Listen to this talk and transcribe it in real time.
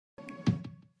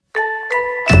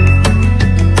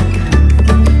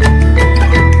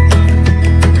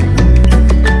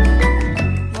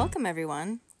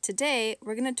everyone. Today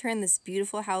we're going to turn this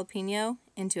beautiful jalapeno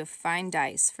into a fine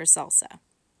dice for salsa.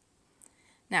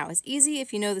 Now it's easy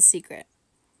if you know the secret.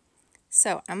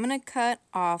 So I'm going to cut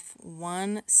off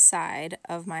one side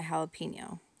of my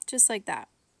jalapeno, just like that.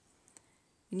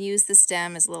 You can use the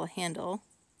stem as a little handle,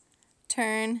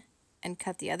 turn and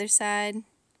cut the other side,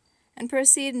 and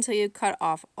proceed until you cut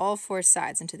off all four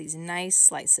sides into these nice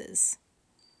slices.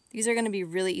 These are going to be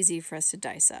really easy for us to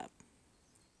dice up.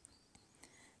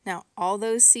 Now, all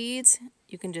those seeds,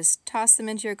 you can just toss them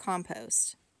into your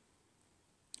compost.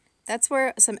 That's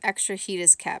where some extra heat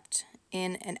is kept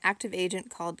in an active agent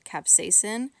called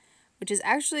capsaicin, which is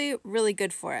actually really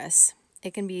good for us.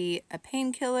 It can be a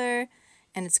painkiller,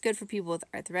 and it's good for people with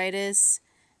arthritis,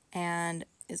 and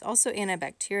is also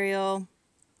antibacterial,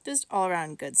 just all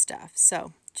around good stuff.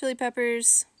 So, chili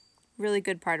peppers, really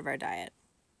good part of our diet.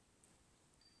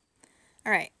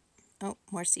 All right, oh,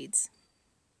 more seeds.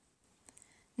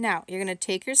 Now, you're going to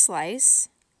take your slice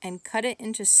and cut it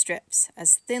into strips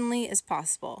as thinly as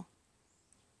possible.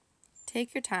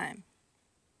 Take your time.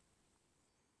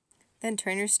 Then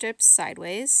turn your strips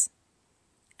sideways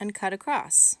and cut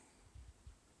across.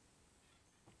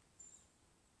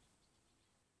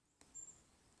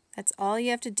 That's all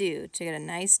you have to do to get a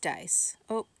nice dice.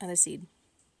 Oh, another seed.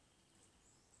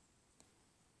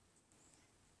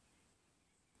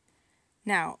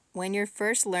 Now, when you're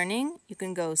first learning, you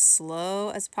can go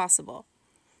slow as possible.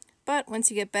 But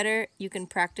once you get better, you can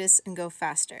practice and go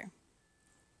faster.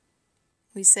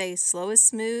 We say slow is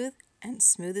smooth and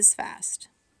smooth is fast.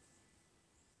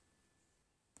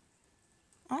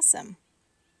 Awesome.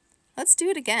 Let's do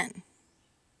it again.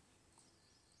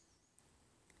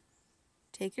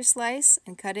 Take your slice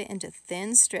and cut it into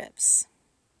thin strips.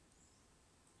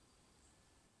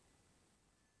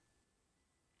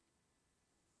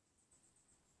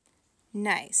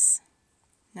 Nice.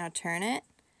 Now turn it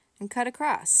and cut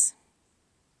across.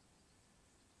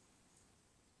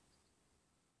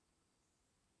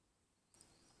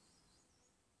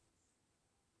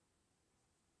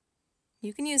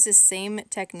 You can use the same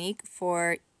technique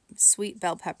for sweet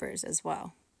bell peppers as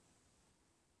well.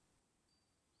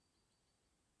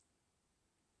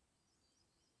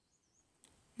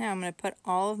 Now I'm going to put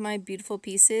all of my beautiful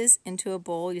pieces into a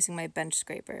bowl using my bench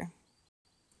scraper.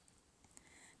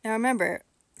 Now remember,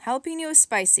 jalapeno is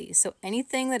spicy, so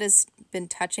anything that has been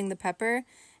touching the pepper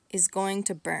is going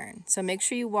to burn. So make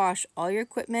sure you wash all your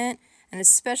equipment and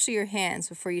especially your hands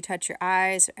before you touch your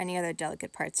eyes or any other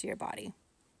delicate parts of your body.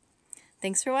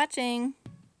 Thanks for watching!